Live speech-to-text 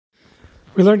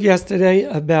We learned yesterday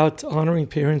about honoring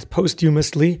parents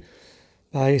posthumously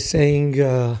by saying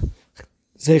Zechrona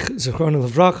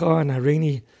Levracha and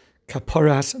Hareini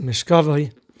Kaparas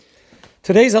Mishkavai.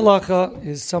 Today's halacha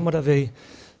is somewhat of a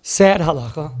sad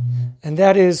halacha, and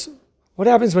that is what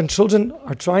happens when children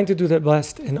are trying to do their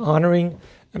best in honoring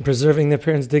and preserving their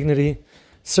parents' dignity,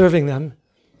 serving them,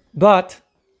 but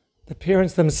the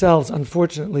parents themselves,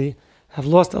 unfortunately, have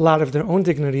lost a lot of their own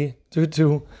dignity due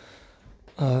to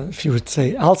if you would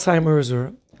say Alzheimer's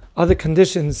or other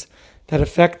conditions that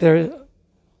affect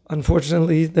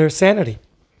unfortunately, their sanity.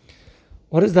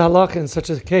 What is the halakha in such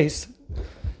a case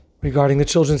regarding the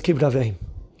children's kibbud avim?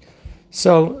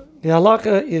 So the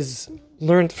halakha is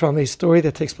learned from a story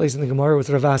that takes place in the Gemara with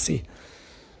Rav Asi.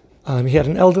 He had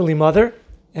an elderly mother,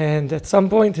 and at some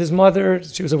point his mother,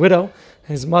 she was a widow, and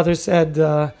his mother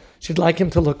said she'd like him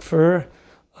to look for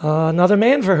another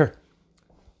man for her,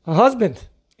 a husband.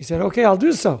 He said, okay, I'll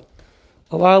do so.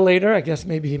 A while later, I guess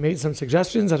maybe he made some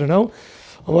suggestions, I don't know.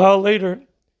 A while later,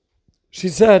 she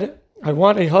said, I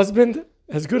want a husband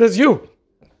as good as you.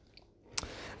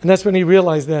 And that's when he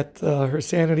realized that her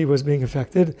sanity was being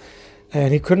affected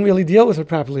and he couldn't really deal with her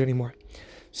properly anymore.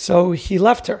 So he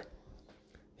left her.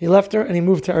 He left her and he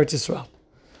moved to Eretz Yisrael.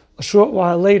 A short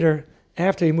while later,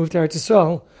 after he moved to Eretz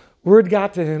Yisrael, word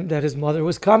got to him that his mother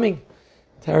was coming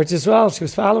to Eretz Yisrael. She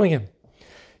was following him.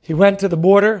 He went to the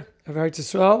border of Eretz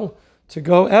Yisrael to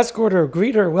go escort her,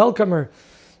 greet her, welcome her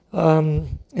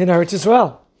in Eretz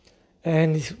Yisrael.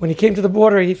 And when he came to the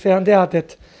border, he found out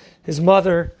that his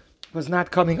mother was not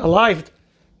coming alive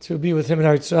to be with him in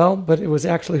Eretz Yisrael, but it was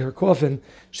actually her coffin.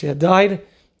 She had died,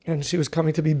 and she was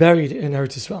coming to be buried in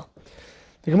Eretz Yisrael.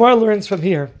 The Gemara learns from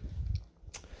here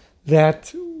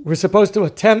that we're supposed to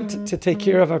attempt to take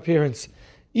care of our parents,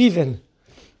 even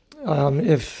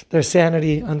if their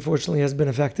sanity, unfortunately, has been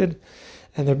affected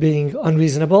and they're being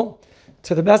unreasonable.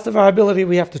 To the best of our ability,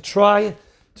 we have to try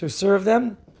to serve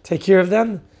them, take care of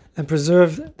them, and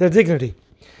preserve their dignity.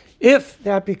 If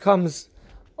that becomes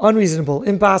unreasonable,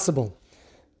 impossible,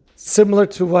 similar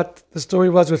to what the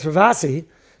story was with Rav Asi,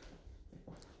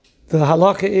 the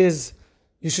halakha is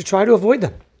you should try to avoid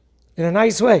them in a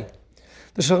nice way.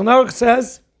 The Shulchan Aruch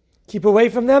says, keep away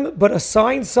from them, but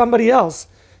assign somebody else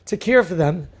to care for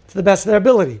them to the best of their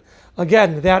ability.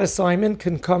 Again, that assignment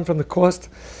can come from the cost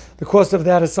of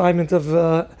that assignment of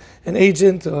an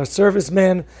agent or a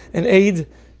serviceman, an aide,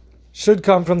 should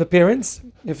come from the parents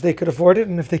if they could afford it,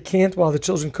 and if they can't, while the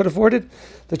children could afford it,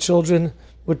 the children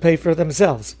would pay for it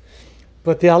themselves.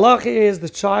 But the halakha is the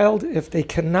child, if they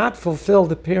cannot fulfill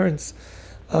the parents'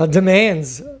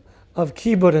 demands of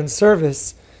kibbud and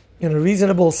service in a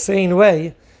reasonable, sane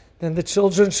way, then the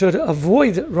children should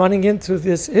avoid running into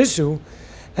this issue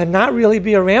and not really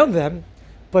be around them,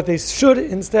 but they should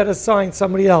instead assign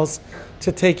somebody else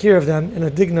to take care of them in a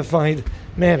dignified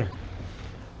manner.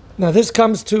 Now this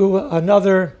comes to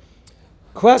another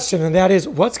question, and that is,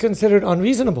 what's considered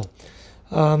unreasonable?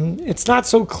 It's not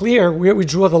so clear where we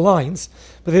draw the lines,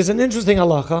 but there's an interesting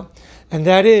halacha, and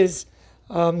that is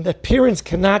that parents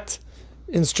cannot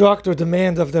instruct or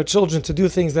demand of their children to do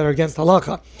things that are against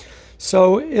halacha.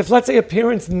 So if, let's say, a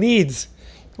parent's needs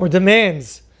or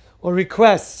demands or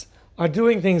requests are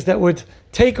doing things that would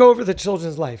take over the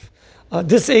children's life,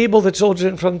 disable the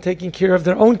children from taking care of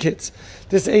their own kids,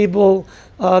 disable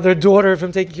their daughter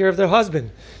from taking care of their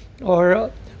husband,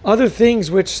 or other things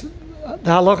which the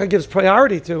halakha gives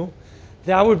priority to,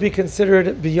 that would be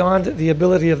considered beyond the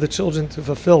ability of the children to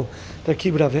fulfill their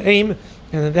kibbud avim,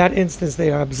 and in that instance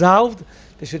they are absolved.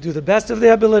 They should do the best of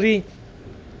their ability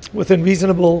within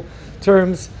reasonable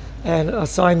terms and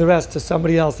assign the rest to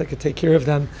somebody else that could take care of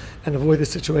them and avoid the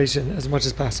situation as much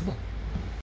as possible.